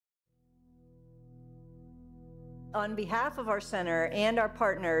On behalf of our center and our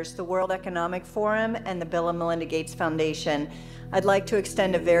partners, the World Economic Forum and the Bill and Melinda Gates Foundation, I'd like to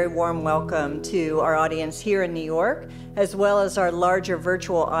extend a very warm welcome to our audience here in New York, as well as our larger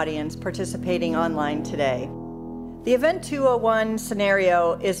virtual audience participating online today. The Event 201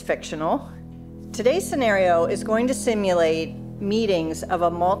 scenario is fictional. Today's scenario is going to simulate meetings of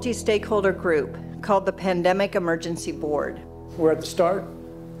a multi-stakeholder group called the Pandemic Emergency Board. We're at the start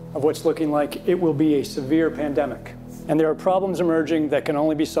of what's looking like it will be a severe pandemic. And there are problems emerging that can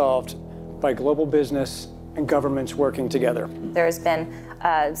only be solved by global business and governments working together. There's been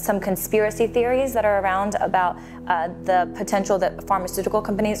some conspiracy theories that are around about the potential that pharmaceutical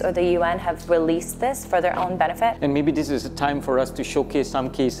companies or the UN have released this for their own benefit. And maybe this is a time for us to showcase some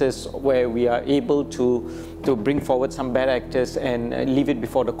cases where we are able to bring forward some bad actors and leave it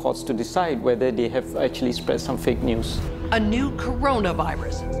before the courts to decide whether they have actually spread some fake news. A new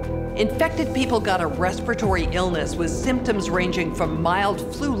coronavirus. Infected people got a respiratory illness with symptoms ranging from mild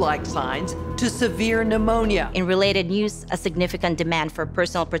flu-like signs to severe pneumonia. In related news, a significant demand for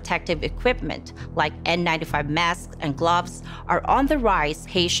personal protective equipment like N95 masks and gloves are on the rise.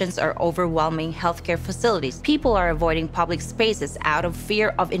 Patients are overwhelming healthcare facilities. People are avoiding public spaces out of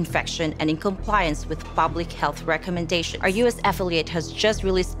fear of infection and in compliance with public health recommendations. Our U.S. affiliate has just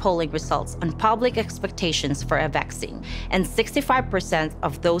released polling results on public expectations for a vaccine, and 65%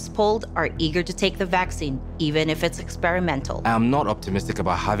 of those polled are eager to take the vaccine, even if it's experimental. I am not optimistic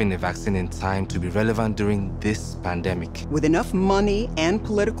about having a vaccine in time to be relevant during this pandemic. With enough money and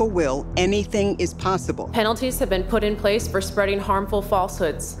political will, anything is possible. Penalties have been put in place for spreading harmful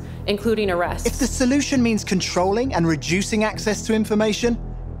falsehoods, including arrests. If the solution means controlling and reducing access to information,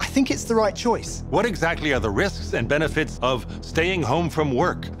 I think it's the right choice. What exactly are the risks and benefits of staying home from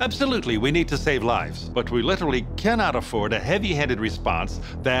work? Absolutely, we need to save lives, but we literally cannot afford a heavy-handed response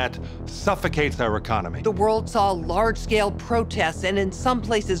that suffocates our economy. The world saw large-scale protests and in some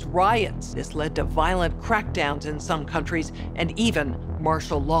places riots. This led to violent crackdowns in some countries and even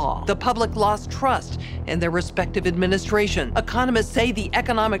martial law. The public lost trust in their respective administration. Economists say the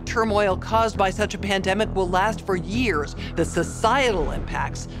economic turmoil caused by such a pandemic will last for years. The societal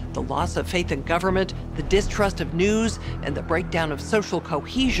impacts, the loss of faith in government, the distrust of news, and the breakdown of social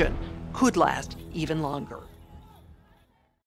cohesion could last even longer.